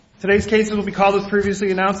Today's cases will be called as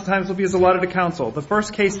previously announced. The times will be as allotted to counsel. The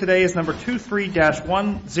first case today is number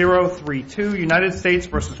 23-1032, United States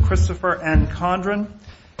v. Christopher N. Condron.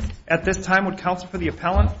 At this time, would counsel for the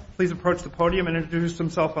appellant please approach the podium and introduce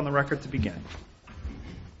himself on the record to begin.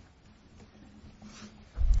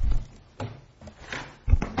 Good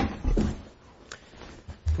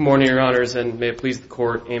morning, Your Honors, and may it please the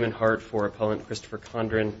Court, Eamon Hart for Appellant Christopher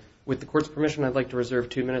Condron. With the Court's permission, I'd like to reserve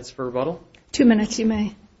 2 minutes for rebuttal. 2 minutes, you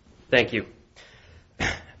may. Thank you.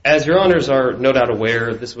 As Your Honors are no doubt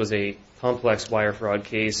aware, this was a complex wire fraud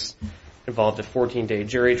case. It involved a 14-day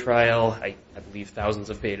jury trial, I believe thousands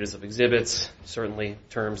of pages of exhibits, certainly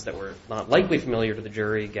terms that were not likely familiar to the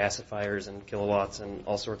jury, gasifiers and kilowatts and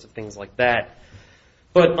all sorts of things like that.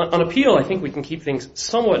 But on appeal, I think we can keep things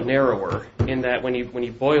somewhat narrower in that when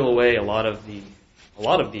you boil away a lot of the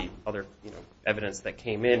other evidence that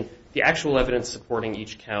came in, the actual evidence supporting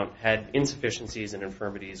each count had insufficiencies and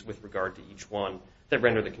infirmities with regard to each one that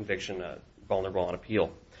render the conviction vulnerable on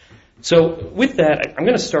appeal. So with that, I'm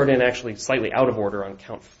going to start in actually slightly out of order on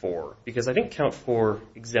count 4, because I think count 4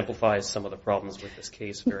 exemplifies some of the problems with this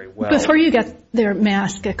case very well. Before you get there, may I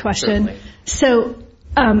ask a question? Certainly. So,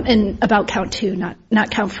 and about count 2,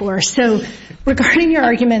 not count 4. So regarding your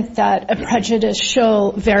argument that a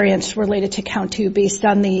prejudicial variance related to count 2 based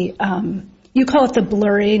on the, you call it the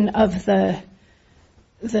blurring of the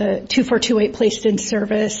 2428 placed in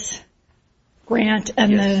service grant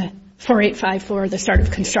and the 4854, the start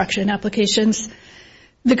of construction applications.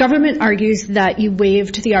 The government argues that you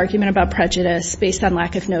waived the argument about prejudice based on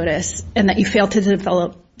lack of notice and that you failed to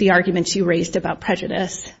develop the arguments you raised about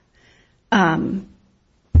prejudice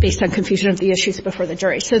based on confusion of the issues before the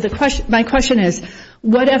jury. So my question is,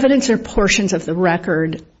 what evidence or portions of the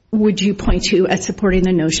record would you point to as supporting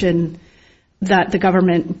the notion that the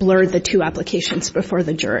government blurred the 2 applications before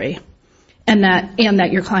the jury and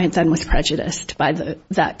that your client then was prejudiced by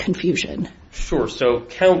that confusion? Sure. So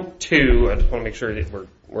count 2, I just want to make sure that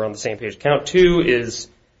we're on the same page. Count 2 is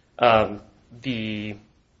the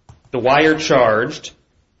wire charged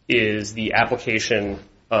is the application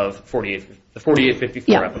of the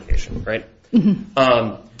 4854 application, right?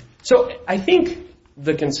 Mm-hmm. So I think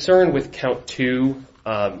the concern with count 2,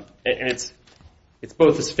 and it's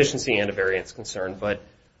both a sufficiency and a variance concern, but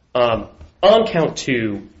on count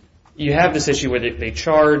 2, you have this issue where they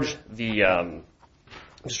charge the, I'm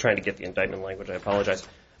just trying to get the indictment language, I apologize.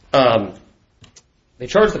 They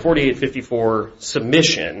charge the 4854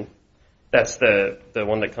 submission, that's the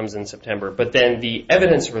one that comes in September, but then the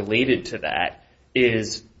evidence related to that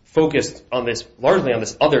is focused on this, largely on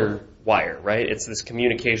this other wire, right? It's this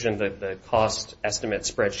communication, the cost estimate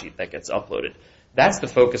spreadsheet that gets uploaded. That's the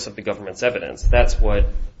focus of the government's evidence. That's what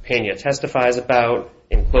Pena testifies about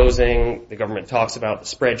in closing. The government talks about the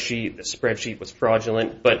spreadsheet. The spreadsheet was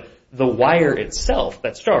fraudulent. But the wire itself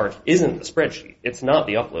that's charged isn't the spreadsheet. It's not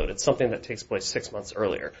the upload. It's something that takes place 6 months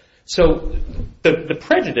earlier. So the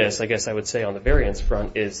prejudice, I guess I would say, on the variance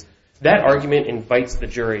front is that argument invites the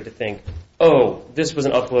jury to think, oh, this was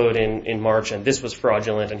an upload in March and this was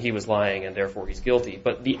fraudulent and he was lying and therefore he's guilty.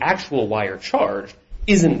 But the actual wire charged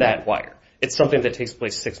isn't that wire. It's something that takes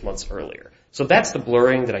place 6 months earlier. So that's the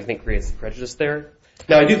blurring that I think creates the prejudice there.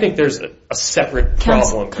 Now, I do think there's a separate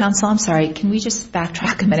problem. Counsel, I'm sorry. Can we just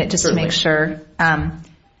backtrack a minute just Certainly. to make sure?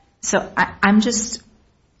 So I'm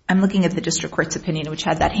looking at the district court's opinion, which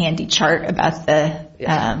had that handy chart about the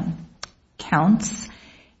counts.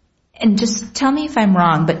 And just tell me if I'm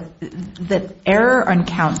wrong, but the error on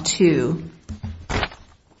count 2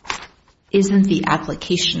 isn't the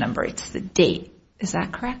application number. It's the date. Is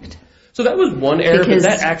that correct? So that was one error. Because but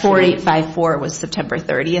that actually 4854 was September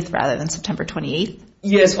 30th rather than September 28th?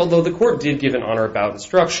 Yes, although the court did give an honor about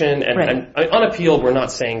instruction. And, right. and on appeal, we're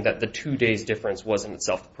not saying that the 2 days difference was in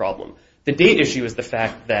itself the problem. The date issue is the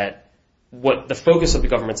fact that what the focus of the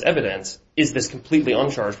government's evidence is this completely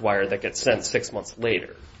uncharged wire that gets sent 6 months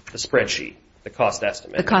later, the spreadsheet, the cost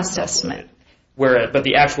estimate. The cost estimate. But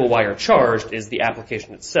the actual wire charged is the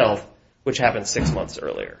application itself, which happened 6 months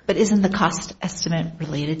earlier. But isn't the cost estimate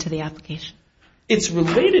related to the application? It's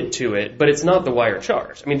related to it, but it's not the wire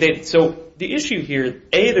charge. I mean, so the issue here,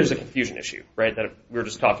 there's a confusion issue, right, that we were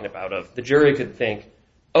just talking about of the jury could think,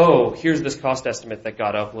 oh, here's this cost estimate that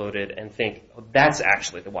got uploaded and think, oh, that's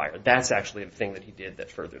actually the wire. That's actually the thing that he did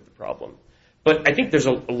that furthered the problem. But I think there's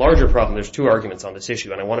a larger problem. There's 2 arguments on this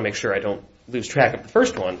issue, and I want to make sure I don't lose track of the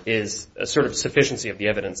first one, is a sort of sufficiency of the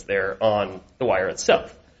evidence there on the wire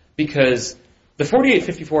itself. Because the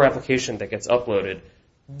 4854 application that gets uploaded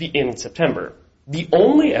in September, the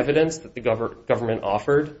only evidence that the government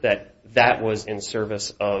offered that was in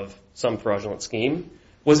service of some fraudulent scheme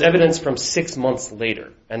was evidence from 6 months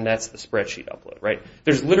later, and that's the spreadsheet upload, right?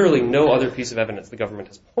 There's literally no other piece of evidence the government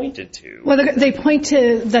has pointed to. Well, they point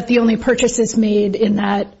to that the only purchases made in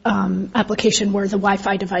that application were the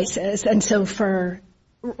Wi-Fi devices, and so for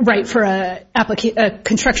a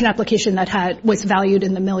construction application that was valued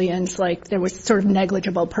in the millions, like there was sort of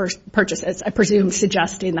negligible purchases, I presume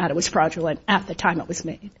suggesting that it was fraudulent at the time it was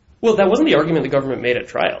made. Well, that wasn't the argument the government made at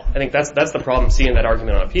trial. I think that's the problem seeing that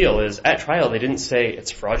argument on appeal is at trial they didn't say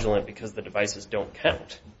it's fraudulent because the devices don't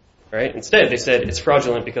count, right? Instead, they said it's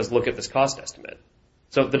fraudulent because look at this cost estimate.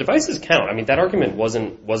 So the devices count. I mean, that argument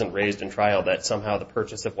wasn't raised in trial that somehow the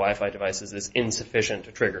purchase of Wi-Fi devices is insufficient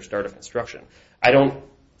to trigger start of construction. I don't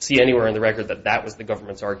see anywhere in the record that that was the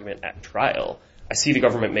government's argument at trial. I see the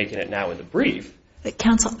government making it now in the brief. But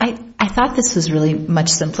counsel, I thought this was really much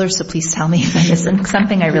simpler, so please tell me if I'm missing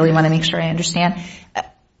something. I really want to make sure I understand.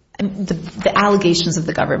 The allegations of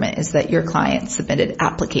the government is that your client submitted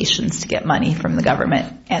applications to get money from the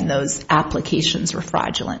government, and those applications were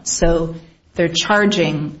fraudulent. So they're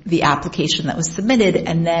charging the application that was submitted,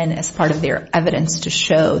 and then as part of their evidence to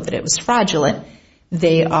show that it was fraudulent,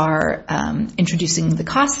 they are introducing the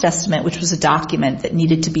cost estimate, which was a document that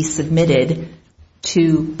needed to be submitted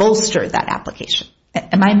to bolster that application.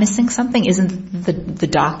 Am I missing something? Isn't the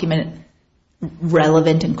document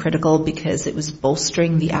relevant and critical because it was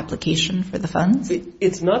bolstering the application for the funds?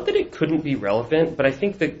 It's not that it couldn't be relevant, but I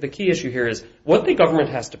think the key issue here is what the government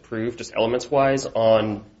has to prove, just elements-wise,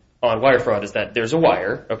 on wire fraud is that there's a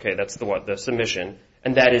wire, okay, that's the submission,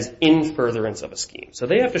 and that is in furtherance of a scheme. So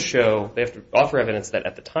they have to offer evidence that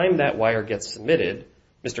at the time that wire gets submitted,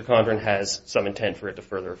 Mr. Condron has some intent for it to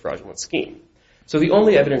further a fraudulent scheme. So the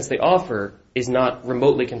only evidence they offer is not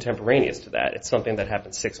remotely contemporaneous to that. It's something that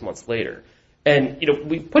happened 6 months later. And,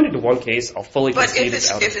 we pointed to one case, I'll fully concede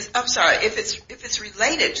it's out. If it's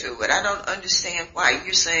related to it, I don't understand why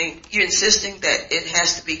you're insisting that it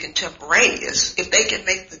has to be contemporaneous. If they can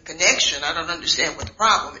make the connection, I don't understand what the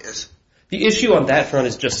problem is. The issue on that front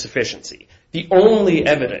is just sufficiency. If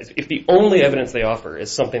the only evidence they offer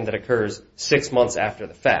is something that occurs 6 months after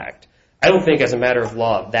the fact, I don't think as a matter of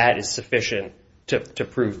law that is sufficient to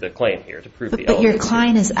prove the claim here, to prove the element. But your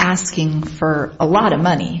client is asking for a lot of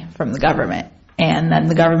money from the government, and then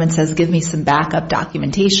the government says, give me some backup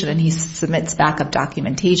documentation, and he submits backup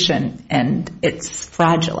documentation, and it's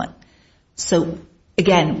fraudulent. So,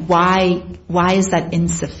 again, why is that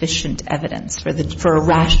insufficient evidence for a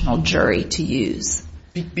rational jury to use?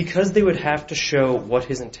 Because they would have to show what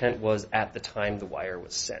his intent was at the time the wire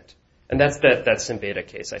was sent. And that's that Simbeta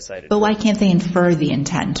case I cited. But why can't they infer the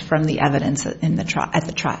intent from the evidence at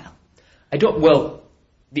the trial?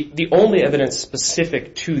 The only evidence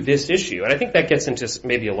specific to this issue, and I think that gets into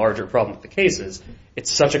maybe a larger problem with the case, is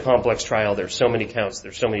it's such a complex trial, there's so many counts,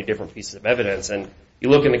 there's so many different pieces of evidence, and you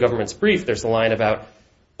look in the government's brief, there's a line about,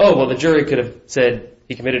 the jury could have said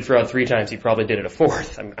he committed fraud 3 times, he probably did it a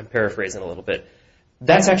 4th. I'm paraphrasing a little bit.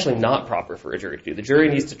 That's actually not proper for a jury to do. The jury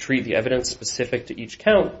needs to treat the evidence specific to each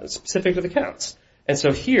count, specific to the counts. And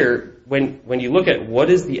so here, when you look at what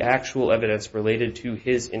is the actual evidence related to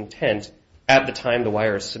his intent at the time the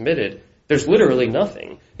wire is submitted, there's literally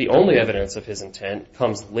nothing. The only evidence of his intent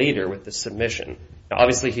comes later with the submission. Now,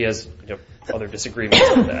 obviously, he has other disagreements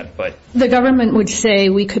with that, but the government would say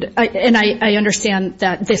we could, and I understand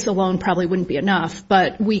that this alone probably wouldn't be enough,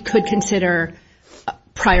 but we could consider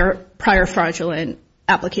prior fraudulent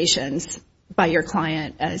applications by your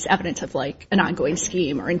client as evidence of an ongoing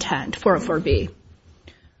scheme or intent, 404B.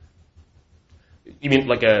 You mean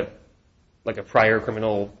like a prior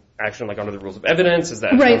criminal action, under the rules of evidence? Is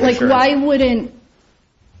that right? Why wouldn't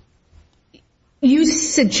you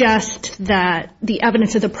suggest that the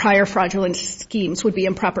evidence of the prior fraudulent schemes would be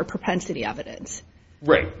improper propensity evidence?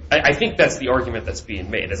 Right. I think that's the argument that's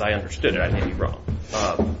being made, as I understood it. I may be wrong.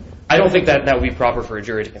 I don't think that would be proper for a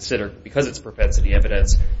jury to consider because it's propensity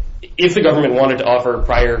evidence. If the government wanted to offer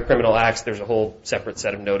prior criminal acts, there's a whole separate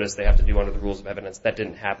set of notice they have to do under the rules of evidence. That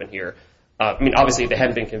didn't happen here. Obviously, they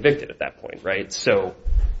hadn't been convicted at that point, right? So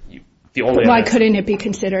the only why couldn't it be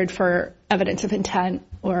considered for evidence of intent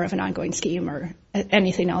or of an ongoing scheme or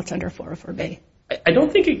anything else under 404B? I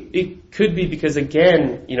don't think it could be because,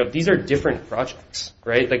 again, these are different projects,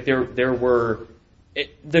 right?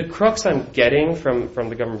 The crux I'm getting from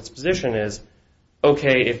the government's position is,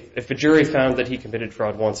 okay, if a jury found that he committed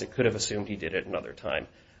fraud once, it could have assumed he did it another time.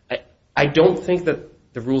 I don't think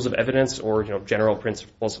that the rules of evidence or general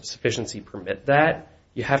principles of sufficiency permit that.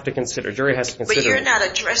 You have to consider. Jury has to consider. But you're not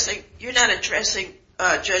addressing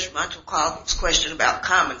Judge Montecalvo's question about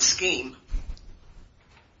common scheme.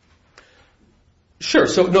 Sure.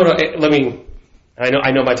 So no. I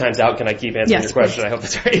I know my time's out. Can I keep answering your question? Please. I hope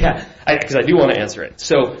that's right. Yeah, because I do want to answer it.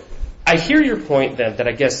 So I hear your point then that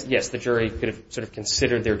I guess, yes, the jury could have sort of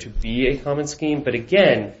considered there to be a common scheme. But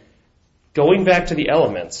again, going back to the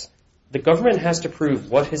elements, the government has to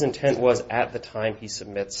prove what his intent was at the time he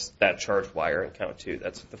submits that charged wire in count 2.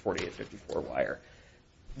 That's the 4854 wire.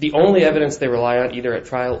 The only evidence they rely on, either at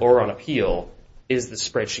trial or on appeal, is the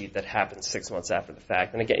spreadsheet that happens 6 months after the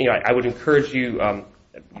fact. And again, I would encourage you,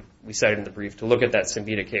 we cited in the brief, to look at that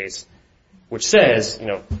Simbita case, which says,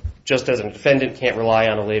 just as a defendant can't rely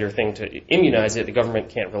on a later thing to immunize it, the government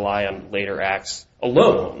can't rely on later acts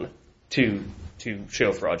alone to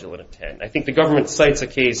show fraudulent intent. I think the government cites a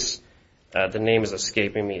case, the name is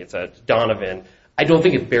escaping me, it's Donovan. I don't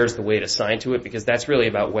think it bears the weight assigned to it because that's really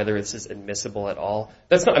about whether this is admissible at all.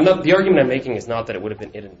 The argument I'm making is not that it would have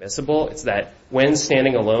been inadmissible. It's that when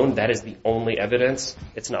standing alone, that is the only evidence.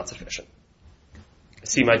 It's not sufficient. I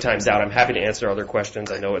see my time's out. I'm happy to answer other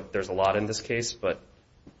questions. I know there's a lot in this case, but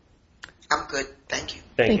I'm good. Thank you.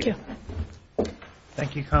 Thank you.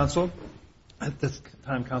 Thank you, counsel. At this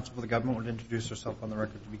time, counsel for the government would introduce herself on the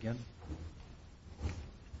record to begin.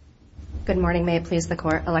 Good morning. May it please the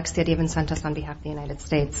Court. Alexia DeVincentis on behalf of the United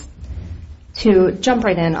States. To jump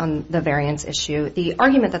right in on the variance issue, the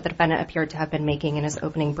argument that the defendant appeared to have been making in his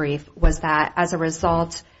opening brief was that as a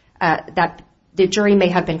result, that the jury may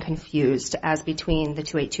have been confused as between the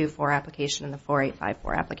 2824 application and the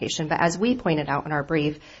 4854 application. But as we pointed out in our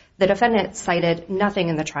brief, the defendant cited nothing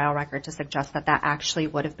in the trial record to suggest that that actually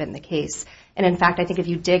would have been the case. And in fact, I think if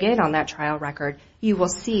you dig in on that trial record, you will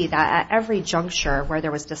see that at every juncture where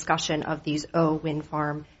there was discussion of these wind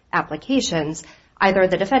farm applications, either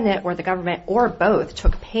the defendant or the government or both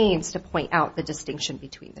took pains to point out the distinction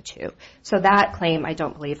between the two. So that claim, I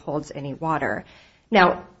don't believe, holds any water.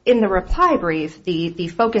 Now, in the reply brief, the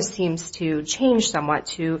focus seems to change somewhat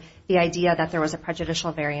to the idea that there was a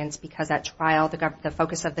prejudicial variance because at trial, the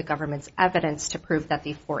focus of the government's evidence to prove that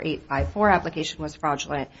the 4854 application was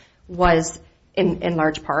fraudulent was in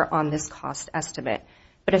large part on this cost estimate.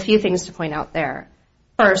 But a few things to point out there.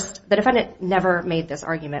 First, the defendant never made this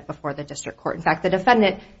argument before the district court. In fact, the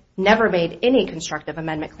defendant never made any constructive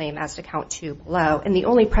amendment claim as to count 2 below, and the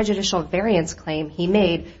only prejudicial variance claim he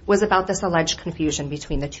made was about this alleged confusion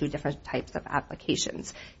between the two different types of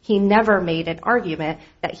applications. He never made an argument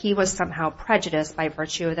that he was somehow prejudiced by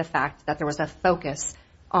virtue of the fact that there was a focus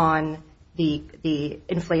on the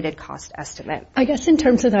inflated cost estimate. I guess in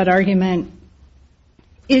terms of that argument,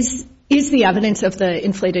 is the evidence of the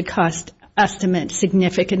inflated cost estimate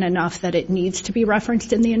significant enough that it needs to be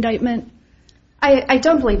referenced in the indictment? I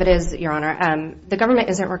don't believe it is, Your Honor. The government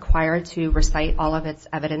isn't required to recite all of its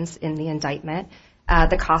evidence in the indictment.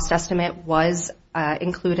 The cost estimate was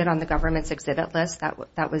included on the government's exhibit list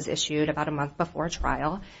that was issued about a month before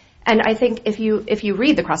trial. And I think if you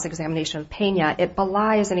read the cross-examination of Pena, it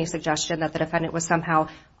belies any suggestion that the defendant was somehow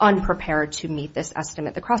unprepared to meet this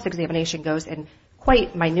estimate. The cross-examination goes in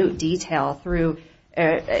quite minute detail through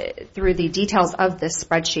the details of this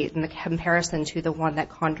spreadsheet and the comparison to the one that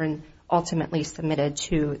Condron ultimately submitted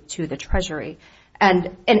to the Treasury.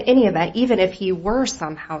 And in any event, even if he were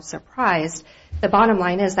somehow surprised, the bottom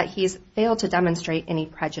line is that he's failed to demonstrate any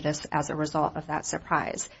prejudice as a result of that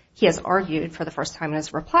surprise. He has argued for the first time in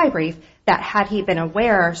his reply brief that had he been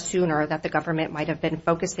aware sooner that the government might have been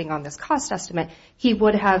focusing on this cost estimate, he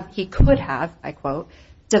could have, I quote,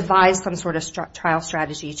 devised some sort of trial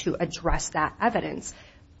strategy to address that evidence.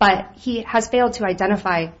 But he has failed to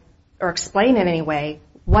identify or explain in any way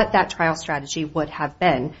what that trial strategy would have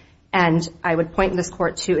been. And I would point this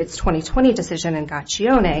court to its 2020 decision in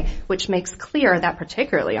Gaccione, which makes clear that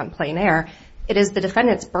particularly on plain air, it is the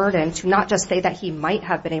defendant's burden to not just say that he might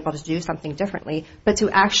have been able to do something differently, but to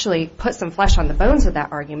actually put some flesh on the bones of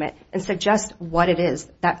that argument and suggest what it is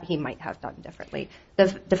that he might have done differently. The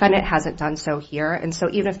defendant hasn't done so here, and so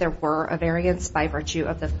even if there were a variance by virtue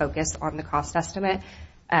of the focus on the cost estimate,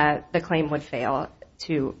 the claim would fail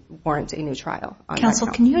to warrant a new trial. Counsel,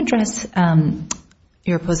 can you address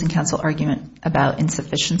your opposing counsel argument about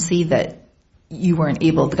insufficiency, that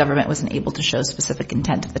the government wasn't able to show specific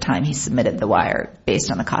intent at the time he submitted the wire based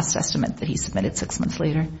on the cost estimate that he submitted 6 months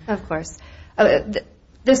later? Of course.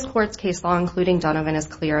 This court's case law, including Donovan, is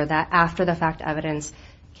clear that after the fact evidence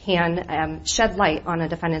can shed light on a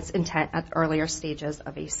defendant's intent at earlier stages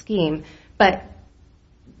of a scheme. But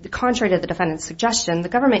contrary to the defendant's suggestion, the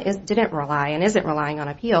government didn't rely and isn't relying on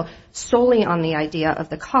appeal solely on the idea of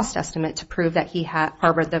the cost estimate to prove that he had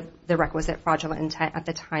harbored the requisite fraudulent intent at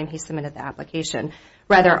the time he submitted the application.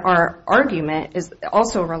 Rather, our argument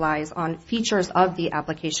also relies on features of the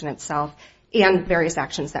application itself and various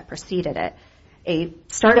actions that preceded it. A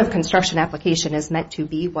start of construction application is meant to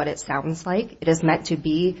be what it sounds like. It is meant to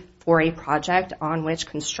be for a project on which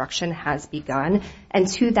construction has begun. And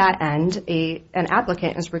to that end, an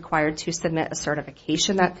applicant is required to submit a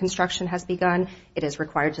certification that construction has begun. It is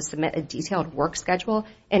required to submit a detailed work schedule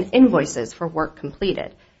and invoices for work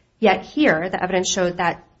completed. Yet here, the evidence showed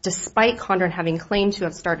that despite Condron having claimed to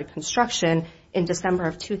have started construction in December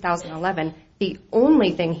of 2011, the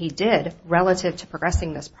only thing he did relative to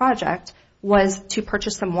progressing this project was to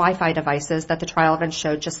purchase some Wi-Fi devices that the trial evidence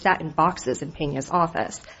showed just sat in boxes in Pena's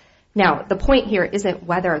office. Now, the point here isn't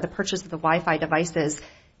whether the purchase of the Wi-Fi devices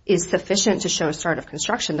is sufficient to show a start of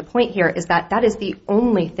construction. The point here is that that is the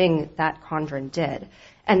only thing that Condron did.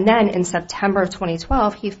 And then in September of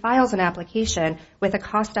 2012, he files an application with a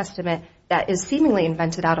cost estimate that is seemingly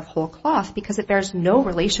invented out of whole cloth because it bears no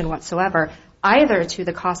relation whatsoever either to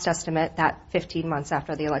the cost estimate that 15 months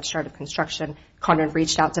after the alleged start of construction, Condron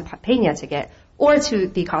reached out to Pena to get, or to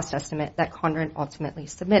the cost estimate that Condron ultimately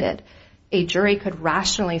submitted. A jury could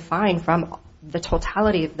rationally find from the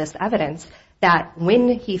totality of this evidence that when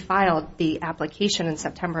he filed the application in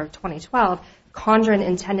September of 2012, Condron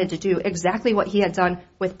intended to do exactly what he had done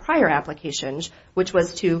with prior applications, which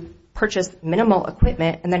was to purchase minimal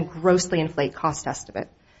equipment and then grossly inflate cost estimate.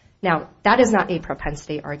 Now, that is not a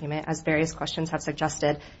propensity argument, as various questions have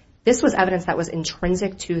suggested. This was evidence that was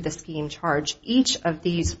intrinsic to the scheme charge. Each of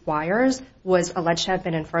these wires was alleged to have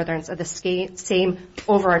been in furtherance of the same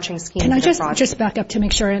overarching scheme. Can I just back up to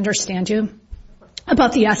make sure I understand you?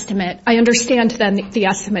 About the estimate. I understand then the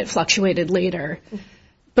estimate fluctuated later.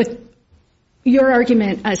 But your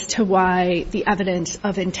argument as to why the evidence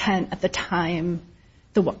of intent at the time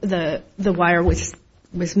the wire was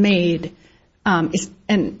made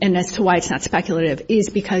and as to why it's not speculative is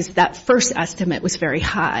because that first estimate was very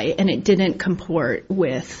high and it didn't comport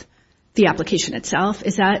with the application itself.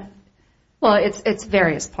 Is that? Well, it's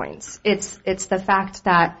various points. It's the fact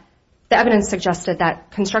that the evidence suggested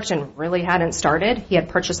that construction really hadn't started. He had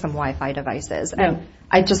purchased some Wi-Fi devices. Yeah. And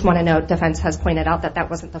I just want to note, defense has pointed out that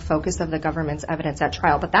wasn't the focus of the government's evidence at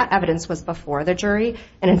trial, but that evidence was before the jury.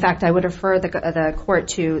 And in fact, I would refer the court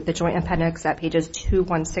to the joint appendix at pages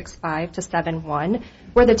 2165 to 71,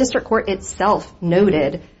 where the district court itself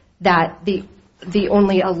noted that the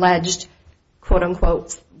only alleged, quote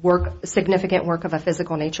unquote, significant work of a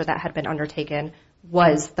physical nature that had been undertaken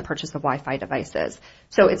was the purchase of Wi-Fi devices.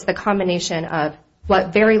 So it's the combination of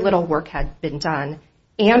what very little work had been done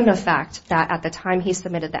and the fact that at the time he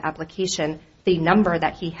submitted the application, the number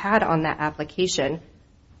that he had on that application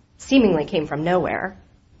seemingly came from nowhere.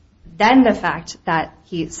 Then the fact that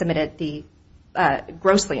he submitted the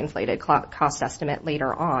grossly inflated cost estimate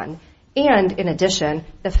later on. And in addition,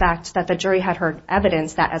 the fact that the jury had heard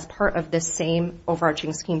evidence that as part of this same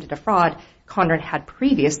overarching scheme to defraud, Condron had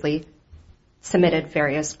previously submitted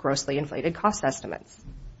various grossly inflated cost estimates.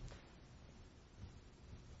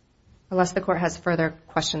 Unless the court has further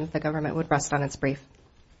questions, the government would rest on its brief.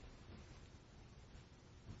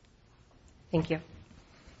 Thank you.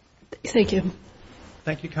 Thank you.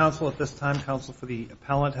 Thank you, counsel. At this time, counsel for the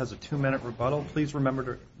appellant has a 2-minute rebuttal. Please remember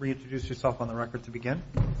to reintroduce yourself on the record to begin.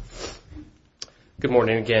 Good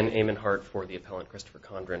morning again. Eamon Hart for the appellant, Christopher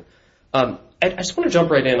Condron. I just want to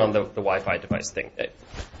jump right in on the Wi-Fi device thing.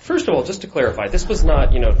 First of all, just to clarify, this was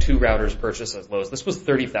not 2 routers purchased as Lowe's. This was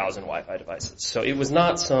 30,000 Wi-Fi devices. So it was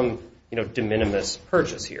not some de minimis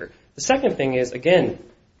purchase here. The second thing is, again,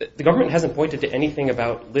 the government hasn't pointed to anything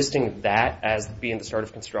about listing that as being the start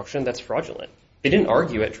of construction. That's fraudulent. They didn't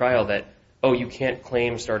argue at trial that, you can't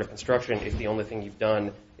claim start of construction if the only thing you've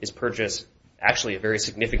done is purchase actually a very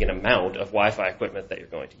significant amount of Wi-Fi equipment that you're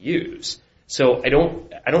going to use. So I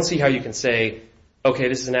don't see how you can say, okay,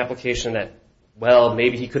 this is an application that,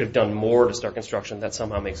 maybe he could have done more to start construction. That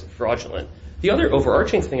somehow makes it fraudulent. The other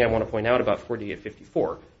overarching thing I want to point out about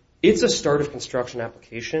 4854, it's a start of construction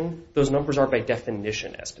application. Those numbers are by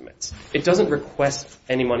definition estimates. It doesn't request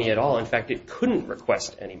any money at all. In fact, it couldn't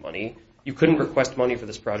request any money. You couldn't request money for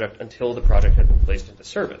this project until the project had been placed into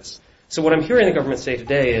service. So what I'm hearing the government say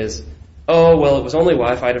today is, it was only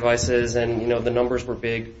Wi-Fi devices and, the numbers were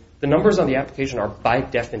big. The numbers on the application are by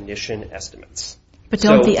definition estimates. But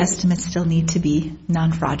don't the estimates still need to be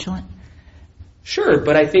non-fraudulent? Sure,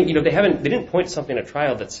 but I think, they didn't point to something at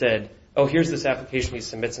trial that said, here's this application he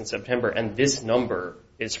submits in September and this number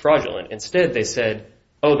is fraudulent. Instead, they said,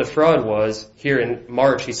 the fraud was here in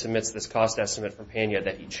March he submits this cost estimate from Pena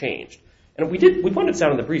that he changed. And we pointed this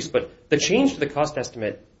out in the briefs, but the change to the cost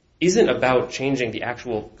estimate isn't about changing the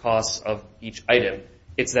actual costs of each item.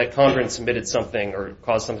 It's that Condron submitted something or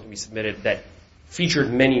caused something to be submitted that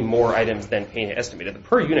featured many more items than Pena estimated. The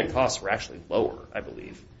per unit costs were actually lower, I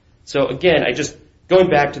believe. So again, going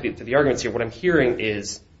back to the arguments here, what I'm hearing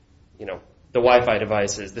is, the Wi-Fi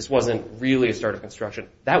devices, this wasn't really a start of construction.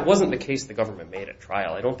 That wasn't the case the government made at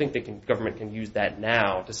trial. I don't think the government can use that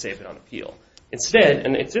now to save it on appeal. Instead,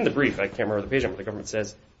 and it's in the brief, I can't remember the page number, the government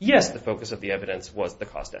says, yes, the focus of the evidence was the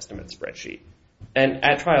cost estimate spreadsheet. And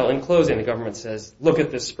at trial, in closing, the government says, look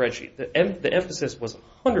at this spreadsheet. The emphasis was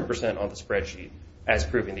 100% on the spreadsheet as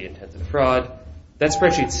proving the intent to defraud. That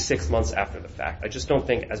spreadsheet's 6 months after the fact. I just don't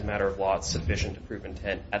think, as a matter of law, it's sufficient to prove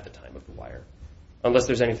intent at the time of the wire. Unless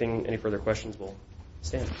there's any further questions, we'll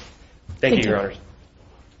stand. Thank you, Your Honors.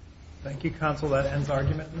 Thank you, counsel. That ends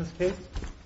argument in this case.